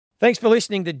Thanks for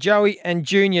listening to Joey and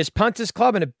Junior's Punters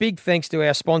Club, and a big thanks to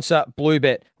our sponsor,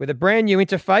 Bluebet. With a brand new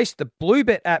interface, the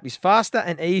Bluebet app is faster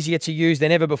and easier to use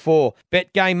than ever before.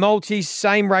 Bet game multis,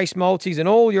 same race multis, and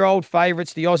all your old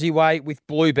favourites the Aussie way with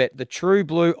Bluebet, the true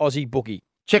blue Aussie bookie.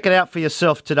 Check it out for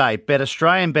yourself today. Bet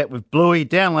Australian, bet with Bluey.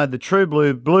 Download the True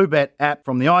Blue Bluebet app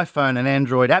from the iPhone and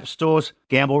Android app stores.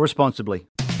 Gamble responsibly.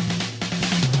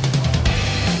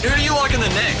 Who do you like in the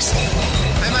next?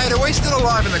 Hey mate, are we still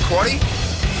alive in the quaddie?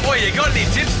 Boy, you got any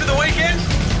tips for the weekend?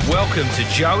 Welcome to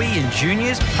Joey and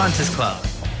Junior's Punters Club.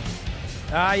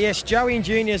 Yes, Joey and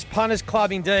Junior's Punters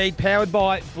Club indeed, powered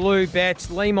by Blue Bets,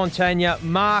 Leigh, Montagna,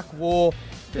 Mark Waugh,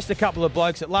 just a couple of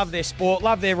blokes that love their sport,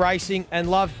 love their racing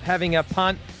and love having a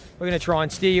punt. We're going to try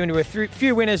and steer you into a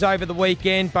few winners over the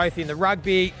weekend, both in the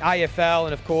rugby, AFL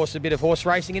and, of course, a bit of horse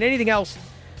racing and anything else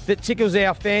that tickles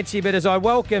our fancy. But as I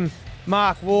welcome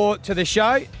Mark Waugh to the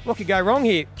show, what could go wrong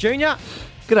here? Junior?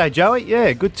 G'day, Joey.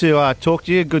 Yeah, good to talk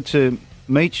to you. Good to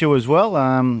meet you as well.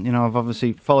 I've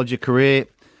obviously followed your career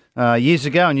years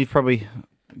ago, and you've probably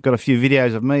got a few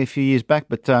videos of me a few years back.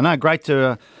 But great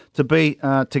to be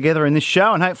together in this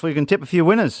show, and hopefully we can tip a few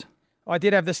winners. I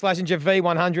did have the Slazenger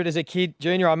V100 as a kid,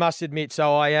 Junior, I must admit,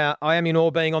 so I am in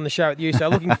awe being on the show with you, so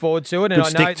looking forward to it. And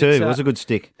good I know stick too, it was a good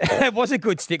stick. It was a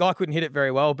good stick. I couldn't hit it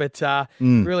very well, but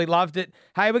really loved it.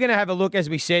 Hey, we're going to have a look, as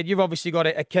we said. You've obviously got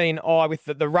a keen eye with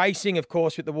the racing, of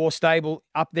course, with the Waugh Stable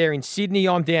up there in Sydney.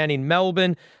 I'm down in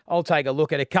Melbourne. I'll take a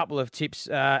look at a couple of tips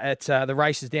at the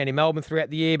races down in Melbourne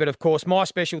throughout the year, but of course, my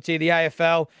specialty, the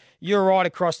AFL. You're right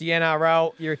across the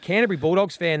NRL. You're a Canterbury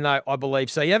Bulldogs fan, though, I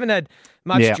believe. So you haven't had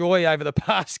much joy over the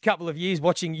past couple of years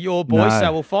watching your boys. No.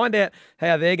 So we'll find out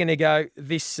how they're going to go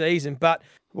this season. But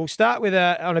we'll start with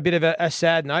on a bit of a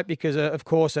sad note because, of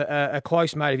course, a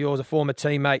close mate of yours, a former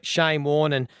teammate, Shane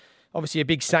Warne, and obviously a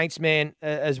big Saints man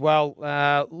as well,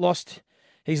 lost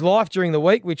his life during the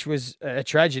week, which was a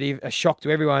tragedy, a shock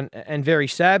to everyone and very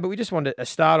sad. But we just wanted to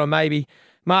start on maybe,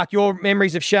 Mark, your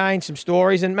memories of Shane, some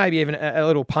stories, and maybe even a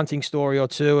little punting story or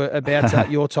two about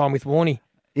your time with Warnie.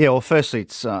 Yeah, well, firstly,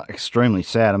 it's extremely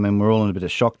sad. I mean, we're all in a bit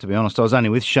of shock, to be honest. I was only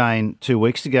with Shane 2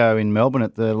 weeks ago in Melbourne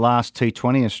at the last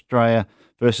T20, Australia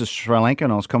versus Sri Lanka,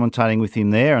 and I was commentating with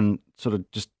him there and sort of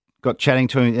just got chatting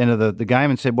to him at the end of the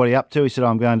game and said, what are you up to? He said,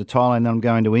 I'm going to Thailand and I'm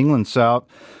going to England. So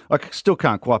I still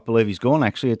can't quite believe he's gone,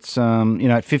 actually. It's,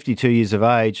 at 52 years of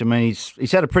age. I mean,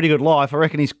 he's had a pretty good life. I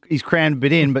reckon he's crammed a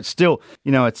bit in, but still,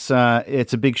 it's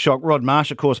a big shock. Rod Marsh,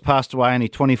 of course, passed away only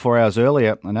 24 hours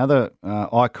earlier, another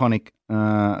iconic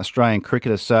Australian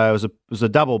cricketer. So it was a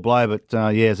double blow,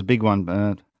 but it's a big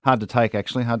one. Hard to take,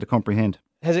 actually, hard to comprehend.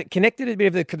 Has it connected a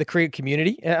bit of the cricket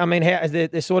community? I mean, how has there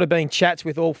sort of been chats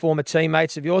with all former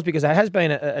teammates of yours? Because it has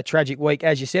been a tragic week,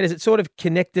 as you said. Has it sort of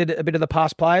connected a bit of the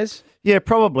past players? Yeah,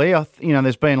 probably.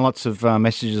 There's been lots of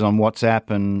messages on WhatsApp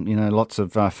and, lots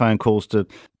of phone calls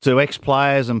to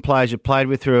ex-players and players you played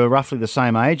with who are roughly the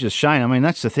same age as Shane. I mean,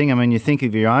 that's the thing. I mean, you think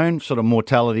of your own sort of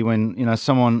mortality when,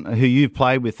 someone who you've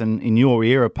played with and in your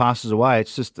era passes away.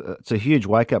 It's a huge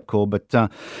wake-up call. But,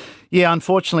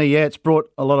 unfortunately, it's brought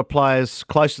a lot of players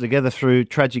closer together through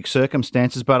tragic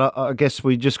circumstances. But I guess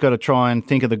we just got to try and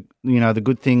think of the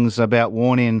good things about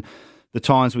Warnie and the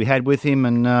times we had with him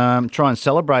and try and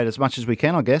celebrate as much as we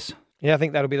can, I guess. Yeah, I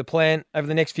think that'll be the plan over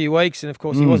the next few weeks. And, of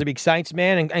course, he was a big Saints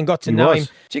man and got to know him.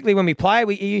 Particularly when we play,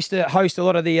 he used to host a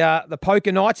lot of the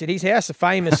poker nights at his house, the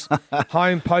famous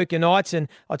home poker nights. And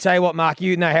I'll tell you what, Mark,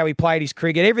 you know how he played his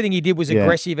cricket. Everything he did was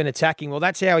aggressive and attacking. Well,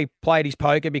 that's how he played his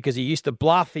poker because he used to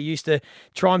bluff. He used to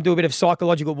try and do a bit of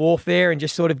psychological warfare and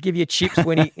just sort of give you chips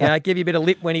when he give you a bit of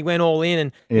lip when he went all in.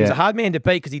 And he was a hard man to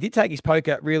beat because he did take his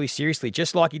poker really seriously,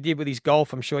 just like he did with his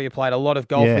golf. I'm sure you played a lot of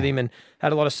golf with him and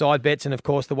had a lot of side bets and, of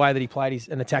course, the way that he played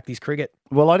and attacked his cricket.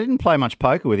 Well, I didn't play much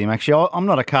poker with him, actually. I'm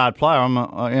not a card player.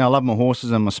 I love my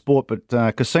horses and my sport,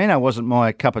 but casino wasn't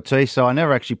my cup of tea, so I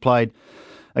never actually played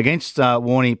against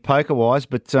Warnie poker-wise.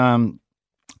 But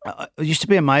it used to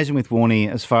be amazing with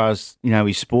Warnie as far as,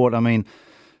 his sport. I mean,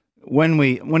 when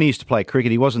he used to play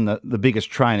cricket, he wasn't the biggest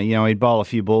trainer. He'd bowl a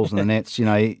few balls in the nets.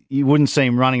 You wouldn't see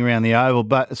him running around the oval.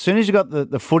 But as soon as you got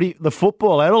the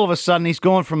football out, all of a sudden he's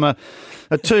gone from a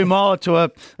 2-miler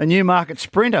to a Newmarket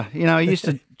sprinter. He used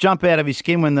to jump out of his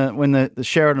skin when the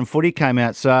Sheridan footy came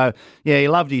out. So he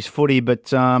loved his footy.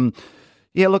 But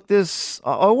look,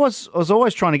 I was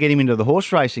always trying to get him into the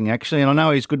horse racing, actually, and I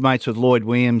know he's good mates with Lloyd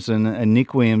Williams and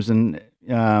Nick Williams, and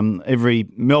every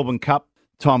Melbourne Cup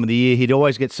time of the year, he'd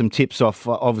always get some tips off,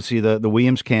 obviously, the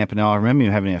Williams camp. And I remember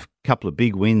him having a couple of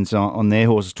big wins on their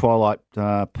horses, Twilight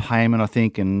Payment, I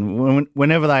think. And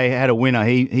whenever they had a winner,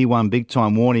 he won big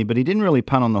time, Warnie. But he didn't really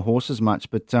punt on the horses much.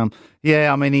 But,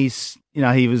 I mean, he's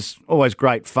he was always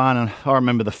great fun. And I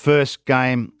remember the first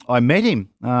game I met him,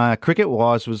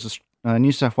 cricket-wise, was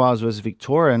New South Wales versus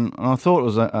Victoria, and I thought it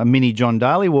was a mini John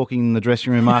Daly walking in the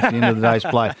dressing room after the end of the day's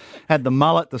play. Had the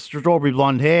mullet, the strawberry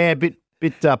blonde hair, a bit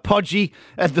podgy,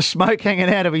 had the smoke hanging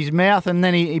out of his mouth, and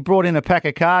then he brought in a pack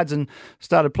of cards and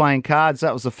started playing cards.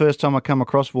 That was the first time I come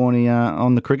across Warnie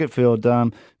on the cricket field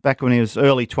back when he was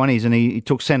early 20s, and he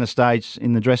took centre stage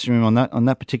in the dressing room on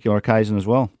that particular occasion as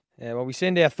well. Yeah, well, we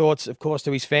send our thoughts, of course,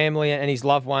 to his family and his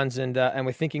loved ones, and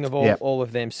we're thinking of all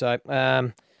of them. So,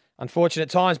 unfortunate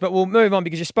times, but we'll move on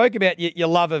because you spoke about your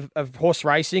love of horse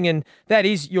racing, and that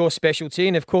is your specialty.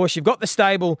 And, of course, you've got the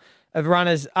stable of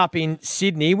runners up in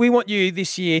Sydney. We want you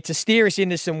this year to steer us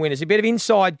into some winners, a bit of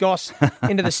inside goss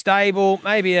into the stable,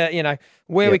 maybe,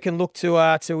 where we can look to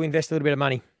invest a little bit of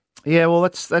money. Yeah, well,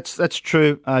 that's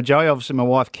true. Joey, obviously my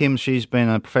wife, Kim, she's been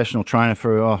a professional trainer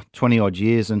for 20-odd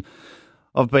years, and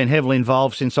I've been heavily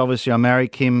involved since obviously I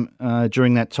married Kim.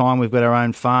 During that time, we've got our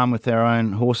own farm with our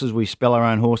own horses. We spell our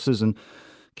own horses, and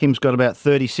Kim's got about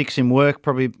 36 in work,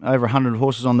 probably over 100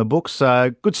 horses on the books.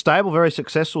 So good stable, very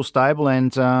successful stable.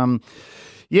 And,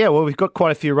 we've got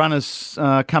quite a few runners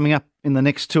coming up in the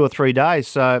next 2 or 3 days.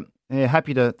 So,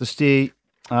 happy to steer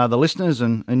the listeners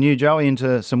and you, Joey,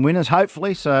 into some winners,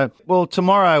 hopefully. So, well,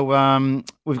 tomorrow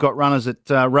we've got runners at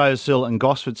Rosehill and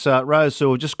Gosford. So at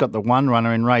Rosehill, we've just got the one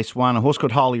runner in race 1, a horse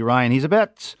called Holy Rain. He's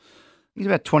about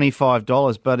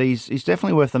 $25, but he's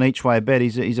definitely worth an each-way bet.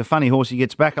 He's a funny horse. He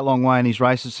gets back a long way in his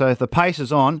races. So if the pace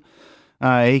is on,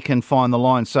 he can find the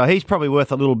line. So he's probably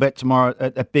worth a little bet tomorrow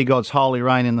at big odds, Holy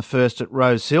Rain in the first at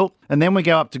Rosehill. And then we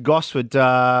go up to Gosford,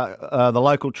 the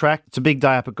local track. It's a big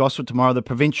day up at Gosford tomorrow. The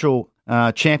provincial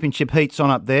championship heats on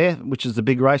up there, which is the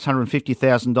big race,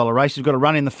 $150,000 race. You've got to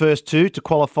run in the first 2 to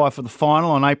qualify for the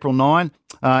final on April 9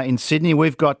 in Sydney.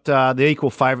 We've got the equal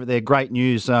favourite there, Great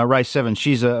News, race 7.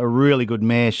 She's a really good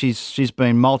mare. She's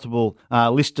been multiple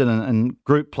listed and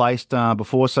group placed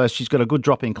before, so she's got a good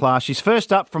drop in class. She's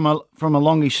first up from a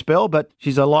longish spell, but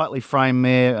she's a lightly framed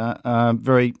mare,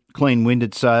 very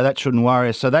clean-winded, so that shouldn't worry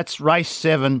us. So that's race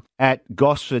 7 at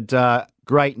Gosford.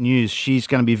 Great News. She's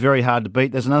going to be very hard to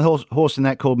beat. There's another horse in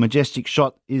that called Majestic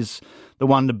Shot is the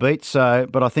one to beat. So,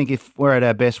 but I think if we're at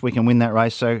our best, we can win that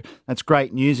race. So that's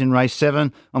Great News in race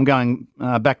 7. I'm going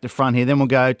back to front here. Then we'll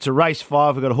go to race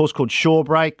 5. We've got a horse called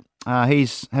Shawbreak.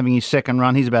 He's having his second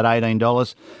run. He's about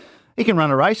 $18. He can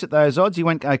run a race at those odds. He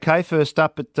went okay first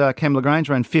up at Kembla Grange,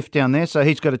 ran 5th down there. So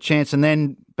he's got a chance. And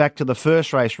then back to the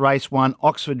first race, race 1,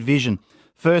 Oxford Vision.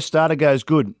 First starter goes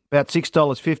good, about $6,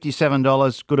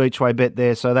 $57, good each way bet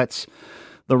there. So that's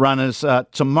the runners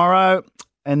tomorrow.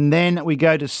 And then we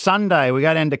go to Sunday. We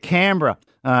go down to Canberra.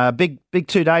 Big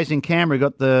 2 days in Canberra. We've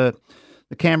got the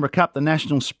Canberra Cup, the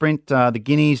National Sprint, the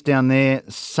Guineas down there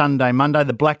Sunday, Monday.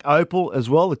 The Black Opal as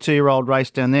well, the 2-year-old race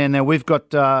down there. Now we've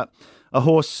got a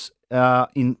horse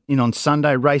in on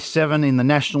Sunday, race 7 in the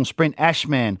National Sprint,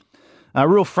 Ashman. A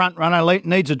real front runner,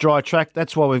 needs a dry track.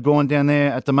 That's why we've gone down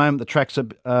there. At the moment, the track's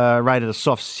rated a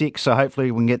soft 6, so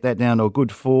hopefully we can get that down to a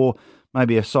good 4,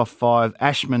 maybe a soft 5.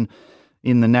 Ashman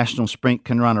in the National Sprint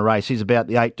can run a race. He's about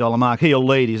the $8 mark. He'll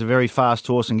lead. He's a very fast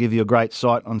horse and give you a great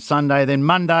sight on Sunday. Then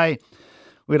Monday,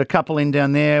 we've got a couple in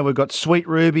down there. We've got Sweet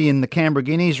Ruby in the Canberra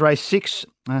Guineas, race 6.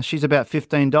 She's about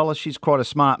 $15. She's quite a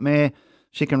smart mare.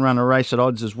 She can run a race at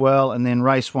odds as well. And then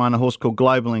race 1, a horse called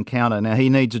Global Encounter. Now, he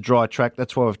needs a dry track.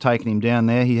 That's why we've taken him down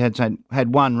there. He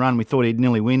had one run. We thought he'd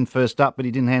nearly win first up, but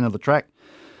he didn't handle the track.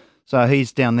 So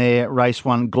he's down there, race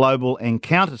 1, Global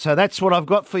Encounter. So that's what I've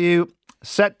got for you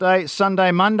Saturday,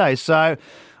 Sunday, Monday. So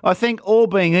I think all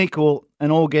being equal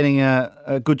and all getting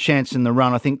a good chance in the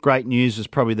run, I think Great News is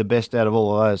probably the best out of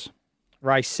all of those.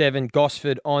 Race 7,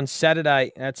 Gosford on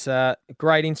Saturday. That's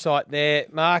great insight there,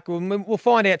 Mark. We'll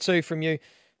find out too from you,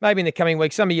 maybe in the coming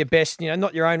week, some of your best,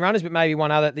 not your own runners, but maybe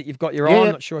one other that you've got your eye on.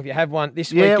 I'm not sure if you have one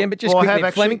this weekend, but just quickly,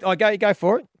 Fleming, go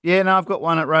for it. Yeah, no, I've got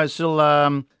one at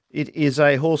Rosehill. It is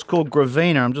a horse called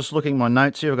Gravina. I'm just looking at my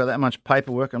notes here. I've got that much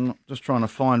paperwork. I'm just trying to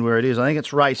find where it is. I think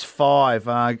it's race 5,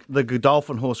 the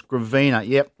Godolphin horse Gravina.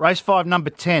 Yep, race 5,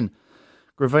 number 10.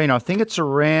 Gravina, I think it's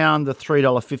around the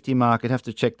 $3.50 mark. I'd have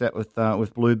to check that with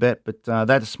Bluebet, but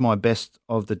that's my best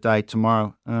of the day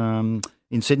tomorrow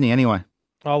in Sydney anyway.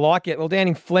 I like it. Well, down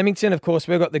in Flemington, of course,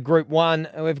 we've got the Group 1.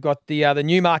 We've got the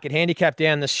Newmarket Handicap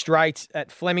down the straight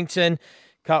at Flemington.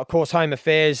 Of course, Home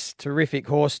Affairs, terrific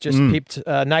horse, just pipped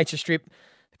Nature Strip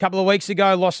a couple of weeks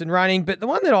ago, lost and running. But the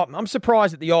one that I'm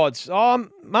surprised at the odds,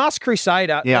 Masked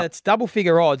Crusader, it's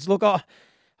double-figure odds. Look, I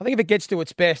think if it gets to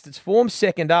its best, its form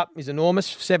second up is enormous.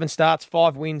 7 starts,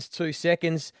 5 wins, 2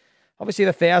 seconds. Obviously,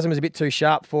 the 1,000 was a bit too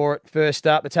sharp for it first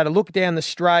up. It's had a look down the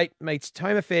straight, meets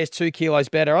Home Affairs 2 kilos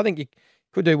better. I think you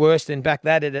could do worse than back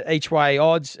that at each way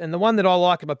odds. And the one that I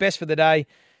like, my best for the day,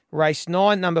 race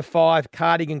 9, number 5,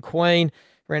 Cardigan Queen.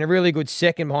 Ran a really good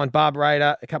second behind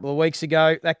Barbarata a couple of weeks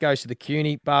ago. That goes to the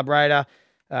Cuny. Barbarata,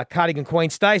 Cardigan Queen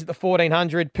stays at the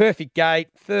 1,400. Perfect gate.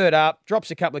 Third up.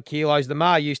 Drops a couple of kilos. The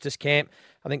Mar Eustace camp.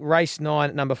 I think race 9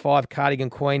 at number 5,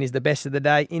 Cardigan Queen, is the best of the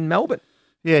day in Melbourne.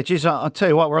 Yeah, geez, I'll tell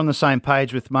you what, we're on the same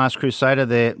page with Mars Crusader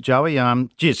there, Joey.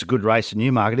 It's a good race in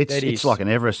Newmarket. It's like an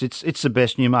Everest. It's the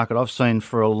best Newmarket I've seen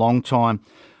for a long time.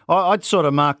 I'd sort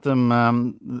of mark them,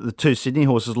 the 2 Sydney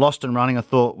horses, Lost and Running, I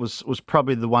thought was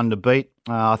probably the one to beat.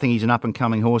 I think he's an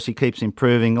up-and-coming horse. He keeps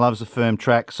improving, loves the firm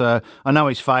track. So I know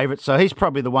he's favourite, so he's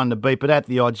probably the one to beat. But at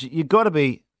the odds, you've got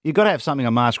to have something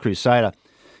on Mars Crusader.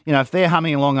 You know, if they're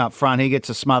humming along up front, he gets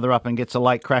a smother up and gets a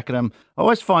late crack at them. I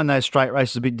always find those straight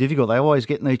races a bit difficult. They always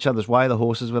get in each other's way, the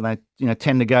horses, when they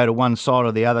tend to go to one side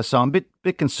or the other. So I'm a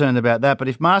bit concerned about that. But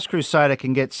if Mars Crusader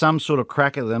can get some sort of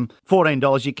crack at them,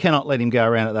 $14, you cannot let him go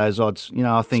around at those odds.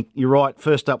 I think you're right.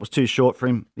 First up was too short for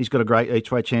him. He's got a great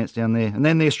each-way chance down there. And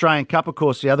then the Australian Cup, of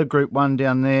course, the other Group 1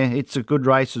 down there. It's a good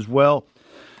race as well.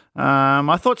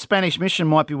 I thought Spanish Mission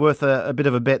might be worth a bit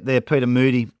of a bet there. Peter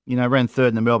Moody, ran third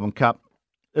in the Melbourne Cup.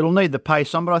 It'll need the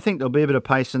pace on, but I think there'll be a bit of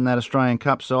pace in that Australian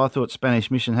Cup. So I thought Spanish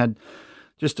Mission had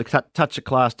just a touch of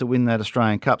class to win that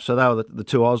Australian Cup. So they were the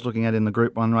 2 I was looking at in the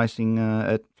Group 1 racing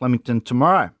at Flemington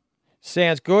tomorrow.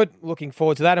 Sounds good. Looking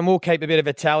forward to that. And we'll keep a bit of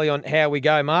a tally on how we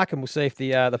go, Mark, and we'll see if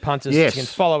the punters can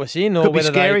follow us in. Or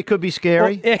could be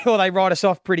scary. Or they write us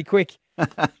off pretty quick.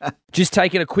 Just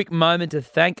taking a quick moment to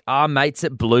thank our mates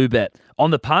at Bluebet.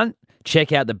 On the punt,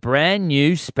 check out the brand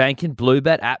new spanking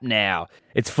Bluebet app now.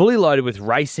 It's fully loaded with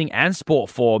racing and sport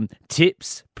form,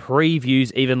 tips,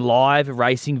 previews, even live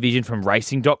racing vision from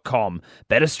racing.com.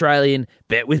 Bet Australian,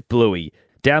 bet with Bluey.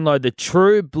 Download the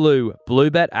True Blue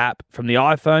Bluebet app from the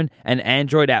iPhone and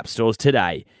Android app stores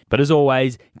today. But as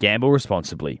always, gamble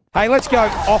responsibly. Hey, let's go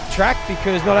off track,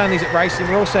 because not only is it racing,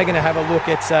 we're also going to have a look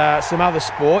at some other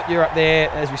sport. You're up there,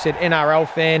 as we said, NRL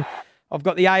fan. I've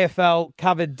got the AFL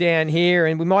covered down here,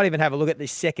 and we might even have a look at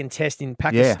this second test in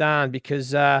Pakistan because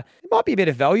there might be a bit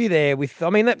of value there.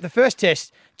 The first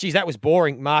test, geez, that was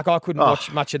boring, Mark. I couldn't watch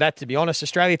much of that, to be honest.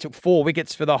 Australia took 4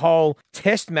 wickets for the whole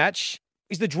test match.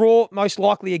 Is the draw most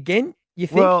likely again, you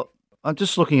think? Well, I'm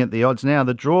just looking at the odds now.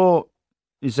 The draw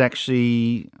is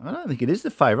actually, I don't think it is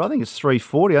the favourite. I think it's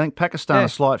 340. I think Pakistan are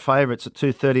slight favourites at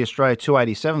 230, Australia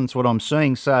 287. That's what I'm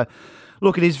seeing. So,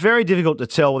 look, it is very difficult to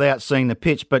tell without seeing the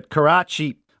pitch, but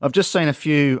Karachi, I've just seen a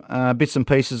few bits and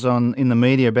pieces in the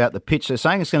media about the pitch. They're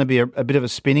saying it's going to be a bit of a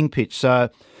spinning pitch. So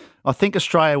I think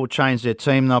Australia will change their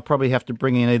team. They'll probably have to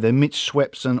bring in either Mitch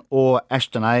Swepson or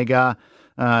Ashton Agar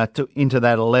into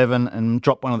that 11 and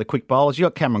drop one of the quick bowlers. You've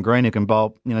got Cameron Green who can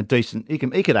bowl, decent. He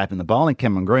could open the bowling,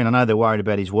 Cameron Green. I know they're worried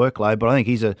about his workload, but I think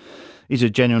he's a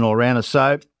genuine all-rounder.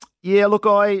 So, yeah, look,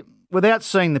 without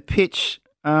seeing the pitch,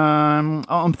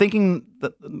 I'm thinking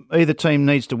that either team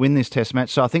needs to win this test match,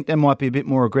 so I think there might be a bit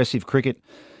more aggressive cricket.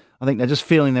 I think they're just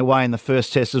feeling their way in the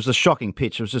first test. It was a shocking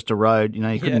pitch. It was just a road. You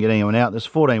couldn't get anyone out. There's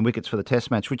 14 wickets for the test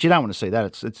match, which you don't want to see that.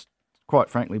 It's quite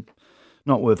frankly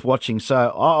not worth watching.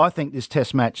 So I think this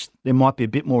test match, there might be a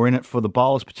bit more in it for the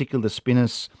bowlers, particularly the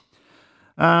spinners.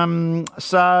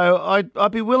 So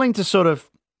I'd be willing to sort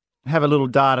of have a little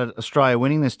dart at Australia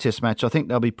winning this test match. I think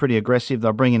they'll be pretty aggressive.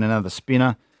 They'll bring in another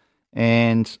spinner.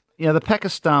 And, the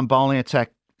Pakistan bowling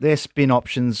attack, their spin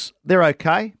options, they're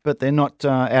okay, but they're not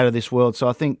out of this world. So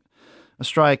I think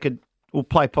Australia will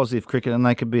play positive cricket and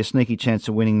they could be a sneaky chance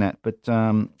of winning that. But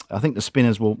I think the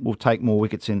spinners will take more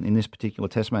wickets in this particular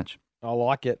test match. I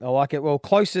like it. Well,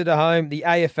 closer to home, the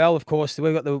AFL, of course,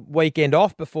 we've got the weekend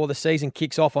off before the season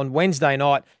kicks off on Wednesday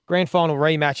night. Grand final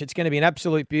rematch. It's going to be an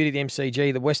absolute beauty, the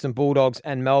MCG, the Western Bulldogs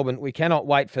and Melbourne. We cannot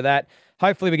wait for that.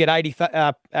 Hopefully we get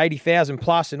 80,000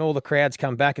 plus and all the crowds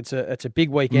come back. It's a big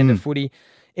weekend of footy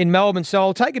in Melbourne. So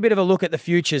I'll take a bit of a look at the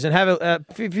futures and have a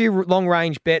few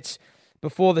long-range bets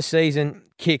before the season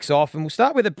kicks off. And we'll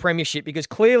start with the premiership because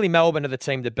clearly Melbourne are the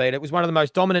team to beat. It was one of the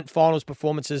most dominant finals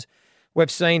performances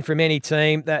we've seen from any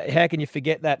team. How can you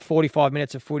forget that 45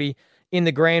 minutes of footy in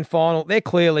the grand final? They're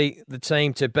clearly the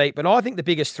team to beat. But I think the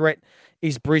biggest threat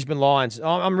is Brisbane Lions.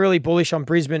 I'm really bullish on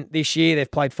Brisbane this year.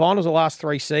 They've played finals the last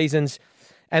 3 seasons.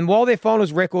 And while their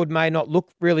finals record may not look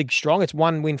really strong, it's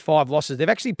 1 win, 5 losses, they've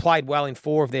actually played well in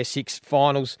 4 of their 6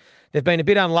 finals. They've been a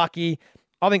bit unlucky.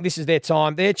 I think this is their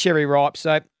time. They're cherry ripe.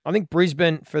 So I think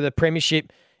Brisbane for the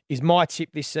premiership is my tip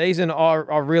this season. I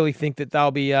really think that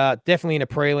they'll be definitely in a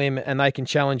prelim and they can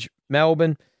challenge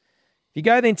Melbourne. If you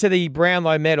go then to the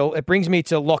Brownlow medal, it brings me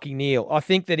to Lachie Neale. I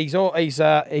think that he's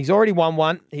already won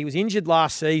one. He was injured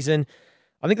last season.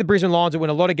 I think the Brisbane Lions will win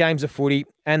a lot of games of footy,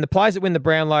 and the players that win the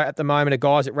Brownlow at the moment are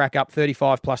guys that rack up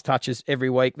 35-plus touches every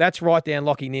week. That's right down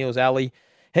Lachie Neale's alley.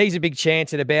 He's a big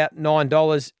chance at about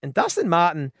 $9. And Dustin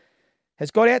Martin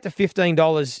has got out to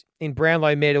 $15 in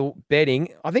Brownlow medal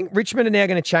betting. I think Richmond are now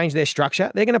going to change their structure.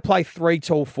 They're going to play 3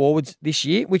 tall forwards this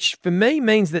year, which for me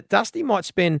means that Dusty might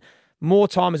spend more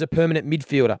time as a permanent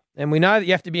midfielder. And we know that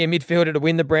you have to be a midfielder to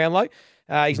win the Brownlow.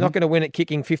 He's not going to win it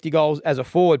kicking 50 goals as a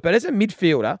forward. But as a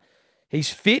midfielder,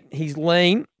 he's fit, he's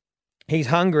lean, he's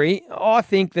hungry. I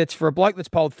think that's for a bloke that's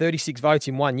polled 36 votes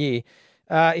in 1 year,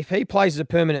 if he plays as a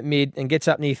permanent mid and gets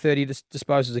up near 30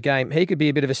 disposals a game, he could be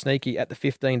a bit of a sneaky at the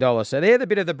 $15. So they're the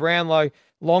bit of the Brownlow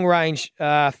long-range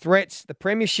threats, the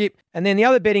premiership. And then the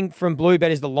other betting from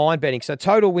Bluebet is the line betting. So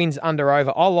total wins under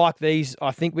over. I like these.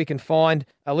 I think we can find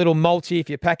a little multi if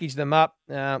you package them up.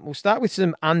 We'll start with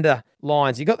some under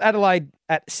lines. You got Adelaide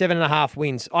at 7.5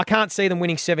 wins. I can't see them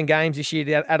winning 7 games this year,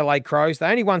 the Adelaide Crows. They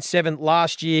only won 7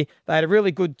 last year. They had a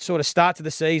really good sort of start to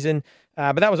the season.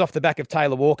 But that was off the back of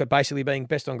Taylor Walker basically being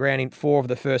best on ground in 4 of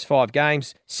the first 5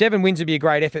 games. 7 wins would be a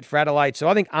great effort for Adelaide. So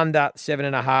I think under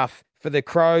 7.5 for the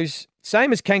Crows.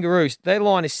 Same as Kangaroos. Their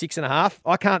line is 6.5.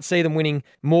 I can't see them winning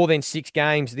more than 6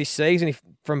 games this season.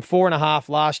 From 4.5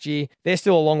 last year, they're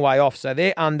still a long way off. So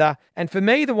they're under. And for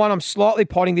me, the one I'm slightly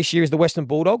potting this year is the Western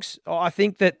Bulldogs. I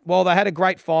think that while they had a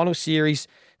great final series,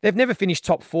 they've never finished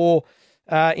top 4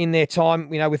 in their time,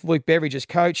 with Luke Beveridge as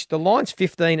coach. The line's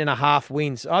 15.5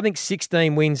 wins. I think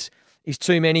 16 wins is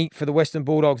too many for the Western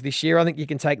Bulldogs this year. I think you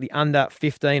can take the under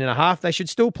 15.5. They should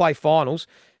still play finals,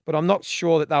 but I'm not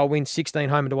sure that they'll win 16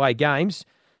 home and away games.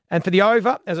 And for the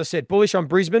over, as I said, bullish on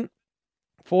Brisbane,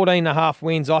 14.5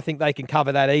 wins. I think they can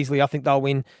cover that easily. I think they'll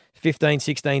win 15,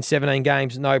 16, 17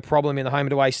 games, no problem in the home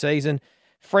and away season.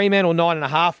 Fremantle,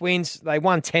 9.5 wins. They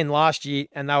won 10 last year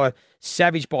and they were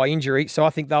savaged by injury. So I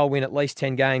think they'll win at least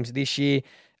 10 games this year.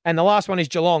 And the last one is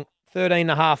Geelong,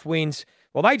 13.5 wins.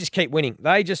 Well, they just keep winning.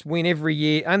 They just win every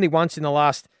year. Only once in the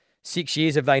last 6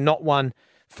 years have they not won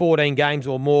 14 games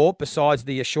or more, besides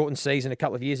the shortened season a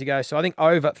couple of years ago. So I think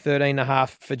over 13.5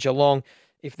 for Geelong.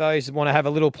 If those want to have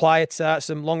a little play at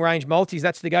some long-range multis,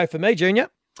 that's the go for me, Junior.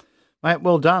 Mate,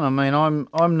 well done. I mean,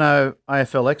 I'm no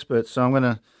AFL expert, so I'm going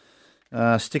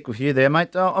to stick with you there,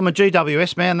 mate. I'm a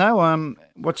GWS man, though.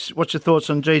 What's your thoughts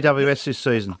on GWS this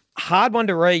season? Hard one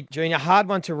to read, Junior. Hard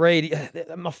one to read.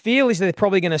 My feel is they're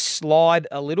probably going to slide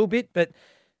a little bit, but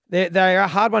they're a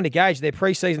hard one to gauge. Their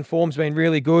preseason form's been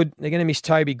really good. They're going to miss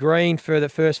Toby Green for the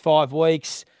first 5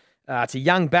 weeks. It's a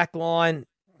young back line.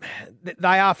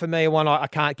 They are, for me, one I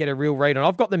can't get a real read on.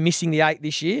 I've got them missing the 8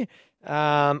 this year.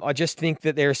 I just think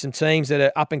that there are some teams that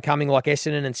are up and coming like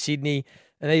Essendon and Sydney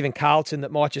and even Carlton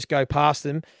that might just go past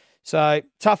them. So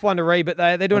tough one to read, but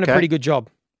they're doing a pretty good job.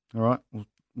 All right.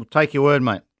 We'll take your word,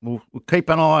 mate. We'll keep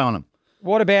an eye on them.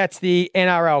 What about the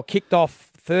NRL? Kicked off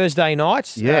Thursday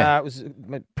night. Yeah. It was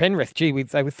Penrith. Gee, we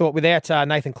thought without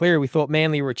Nathan Cleary, we thought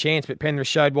Manly were a chance, but Penrith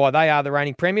showed why they are the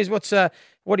reigning premiers. What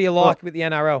do you like with the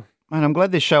NRL? Man, I'm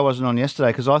glad this show wasn't on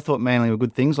yesterday because I thought Manly were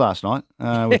good things last night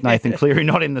with Nathan Cleary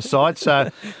not in the side. So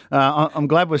I'm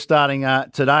glad we're starting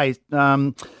today.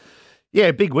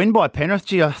 Big win by Penrith.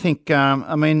 Gee, I think,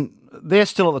 they're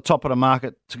still at the top of the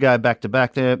market to go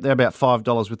back-to-back. They're about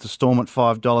 $5 with the Storm at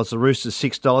 $5, the Roosters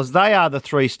 $6. They are the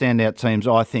 3 standout teams,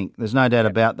 I think. There's no doubt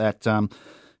about that.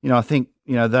 I think,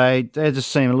 they just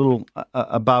seem a little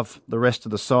above the rest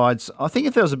of the sides. I think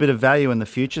if there was a bit of value in the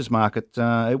futures market,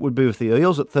 it would be with the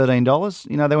Eels at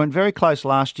 $13. They went very close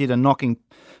last year to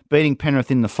beating Penrith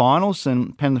in the finals,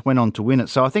 and Penrith went on to win it.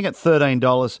 So I think at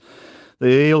 $13, the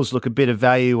Eels look a bit of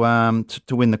value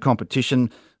to win the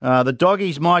competition. The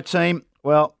Doggies, my team,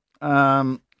 well,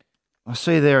 I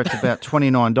see there it's about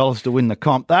 $29 to win the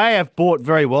comp. They have bought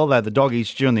very well, though, the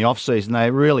Doggies, during the off-season.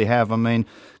 They really have. I mean,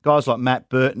 guys like Matt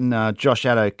Burton, Josh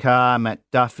Addo-Carr, Matt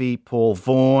Duffy, Paul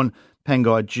Vaughan,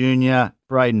 Pangai Jr.,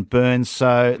 Braden Burns.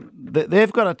 So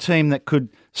they've got a team that could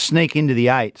sneak into the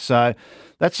 8. So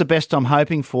that's the best I'm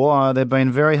hoping for. They've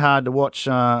been very hard to watch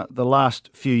the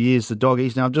last few years, the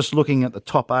Doggies. Now, I'm just looking at the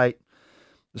top 8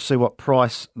 to see what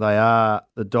price they are,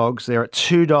 the Dogs. They're at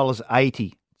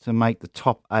 $2.80 to make the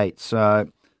top 8. So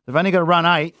they've only got to run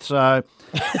 8. So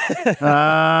that's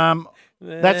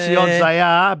the odds they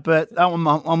are. But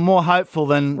I'm more hopeful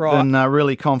than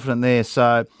really confident there.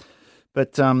 So,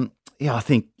 but I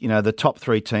think the top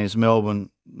 3 teams, Melbourne,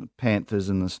 Panthers,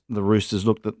 and the Roosters,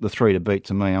 look the 3 to beat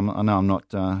to me. I know I'm not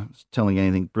telling you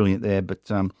anything brilliant there,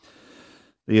 but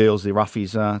the Eels, the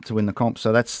Roughies, to win the comp.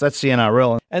 So that's the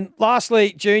NRL. And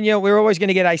lastly, Junior, we're always going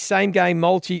to get a same-game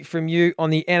multi from you on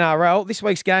the NRL. This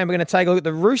week's game, we're going to take a look at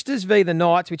the Roosters v the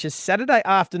Knights, which is Saturday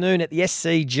afternoon at the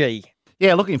SCG.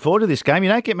 Yeah, looking forward to this game. You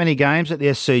don't get many games at the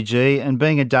SCG, and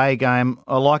being a day game,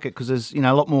 I like it because there's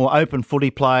a lot more open footy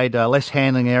played, less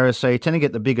handling errors, so you tend to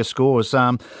get the bigger scores.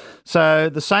 So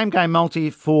the same game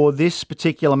multi for this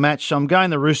particular match, I'm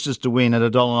going the Roosters to win at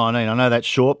 $1.19. I know that's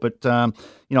short, but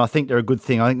I think they're a good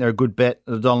thing. I think they're a good bet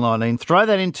at $1.19. Throw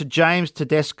that into James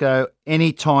Tedesco,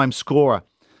 anytime scorer,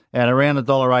 at around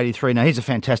 $1.83. Now he's a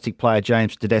fantastic player,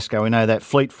 James Tedesco. We know that,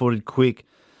 fleet-footed, quick.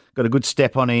 Got a good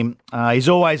step on him. He's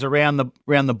always around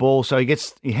the ball, so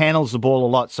he handles the ball a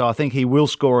lot. So I think he will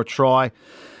score a try.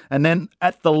 And then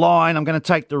at the line, I'm going to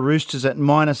take the Roosters at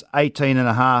minus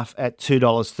 18.5 at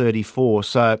 $2.34.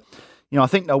 So, I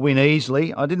think they'll win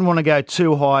easily. I didn't want to go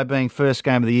too high, being first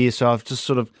game of the year, so I've just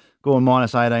sort of gone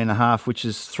minus 18.5, which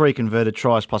is 3 converted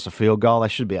tries plus a field goal. They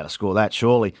should be able to score that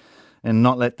surely, and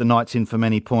not let the Knights in for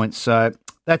many points. So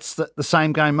that's the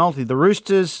same game multi. The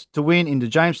Roosters to win into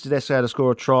James Tedesco to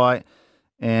score a try,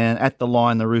 and at the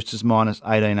line, the Roosters minus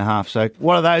 18.5. So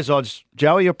what are those odds,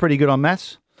 Joey? You're pretty good on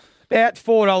maths. About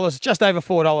 $4, just over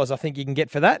 $4 I think you can get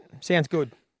for that. Sounds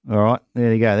good. All right,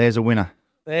 there you go. There's a winner.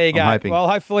 There you go. Hoping. Well,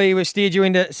 hopefully we've steered you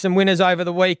into some winners over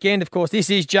the weekend. Of course, this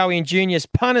is Joey and Junior's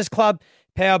Punters Club,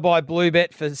 powered by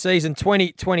Bluebet for season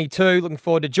 2022. Looking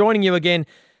forward to joining you again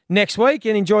next week,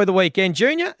 and enjoy the weekend,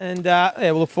 Junior. And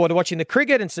we'll look forward to watching the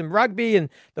cricket and some rugby and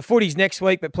the footies next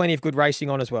week, but plenty of good racing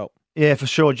on as well. Yeah, for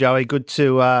sure, Joey. Good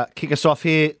to kick us off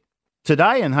here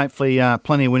today, and hopefully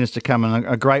plenty of winners to come and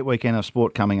a great weekend of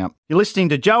sport coming up. You're listening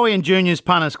to Joey and Junior's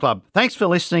Punters Club. Thanks for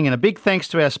listening, and a big thanks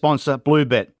to our sponsor,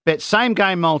 Bluebet. Bet same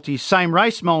game multis, same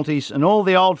race multis, and all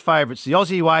the old favourites the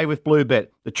Aussie way with Bluebet,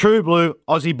 the true blue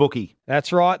Aussie bookie.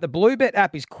 That's right. The Bluebet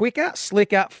app is quicker,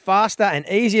 slicker, faster, and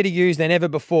easier to use than ever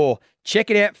before.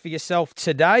 Check it out for yourself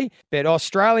today. Bet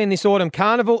Australian this autumn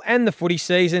carnival and the footy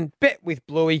season. Bet with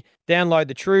Bluey. Download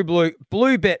the True Blue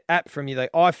Bluebet app from the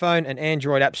iPhone and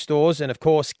Android app stores. And, of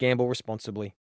course, gamble responsibly.